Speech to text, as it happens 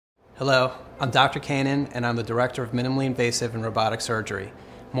Hello, I'm Dr. Kaynan, and I'm the Director of Minimally Invasive and Robotic Surgery.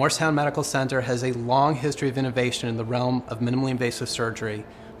 Morristown Medical Center has a long history of innovation in the realm of minimally invasive surgery.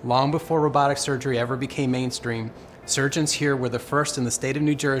 Long before robotic surgery ever became mainstream, surgeons here were the first in the state of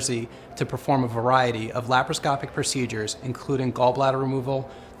New Jersey to perform a variety of laparoscopic procedures, including gallbladder removal,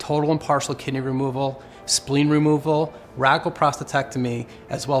 total and partial kidney removal, spleen removal, radical prostatectomy,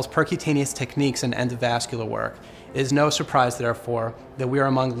 as well as percutaneous techniques and endovascular work. It is no surprise, therefore, that we are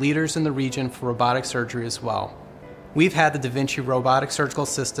among leaders in the region for robotic surgery as well. We've had the Da Vinci robotic surgical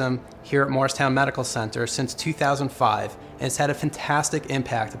system here at Morristown Medical Center since 2005, and it's had a fantastic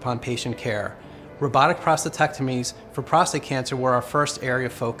impact upon patient care. Robotic prostatectomies for prostate cancer were our first area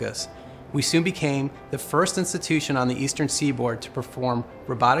of focus. We soon became the first institution on the eastern seaboard to perform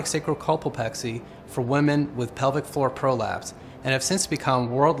robotic sacrocolpopexy for women with pelvic floor prolapse, and have since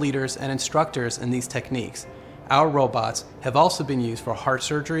become world leaders and instructors in these techniques. Our robots have also been used for heart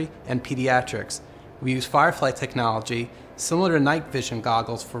surgery and pediatrics. We use Firefly technology, similar to night vision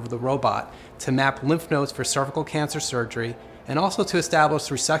goggles for the robot, to map lymph nodes for cervical cancer surgery, and also to establish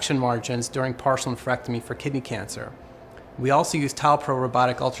resection margins during partial nephrectomy for kidney cancer. We also use TilePro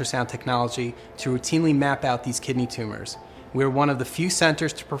robotic ultrasound technology to routinely map out these kidney tumors. We are one of the few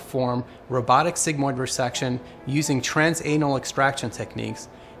centers to perform robotic sigmoid resection using transanal extraction techniques,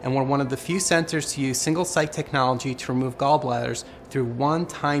 and we're one of the few centers to use single-site technology to remove gallbladders through one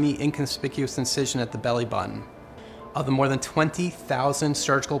tiny inconspicuous incision at the belly button. Of the more than 20,000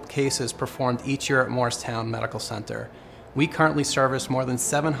 surgical cases performed each year at Morristown Medical Center, we currently service more than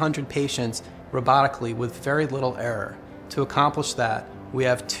 700 patients robotically with very little error. To accomplish that, we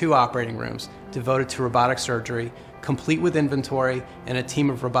have 2 operating rooms devoted to robotic surgery, complete with inventory and a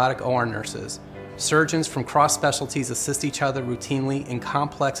team of robotic OR nurses. Surgeons from cross specialties assist each other routinely in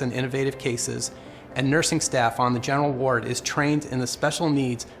complex and innovative cases, and nursing staff on the general ward is trained in the special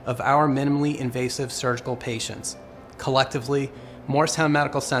needs of our minimally invasive surgical patients. Collectively, Morristown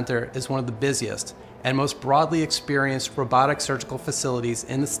Medical Center is one of the busiest and most broadly experienced robotic surgical facilities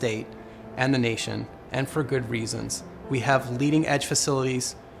in the state and the nation, and for good reasons. We have leading edge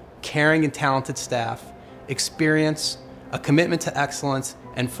facilities, caring and talented staff, experience, a commitment to excellence,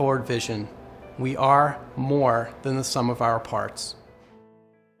 and forward vision. We are more than the sum of our parts.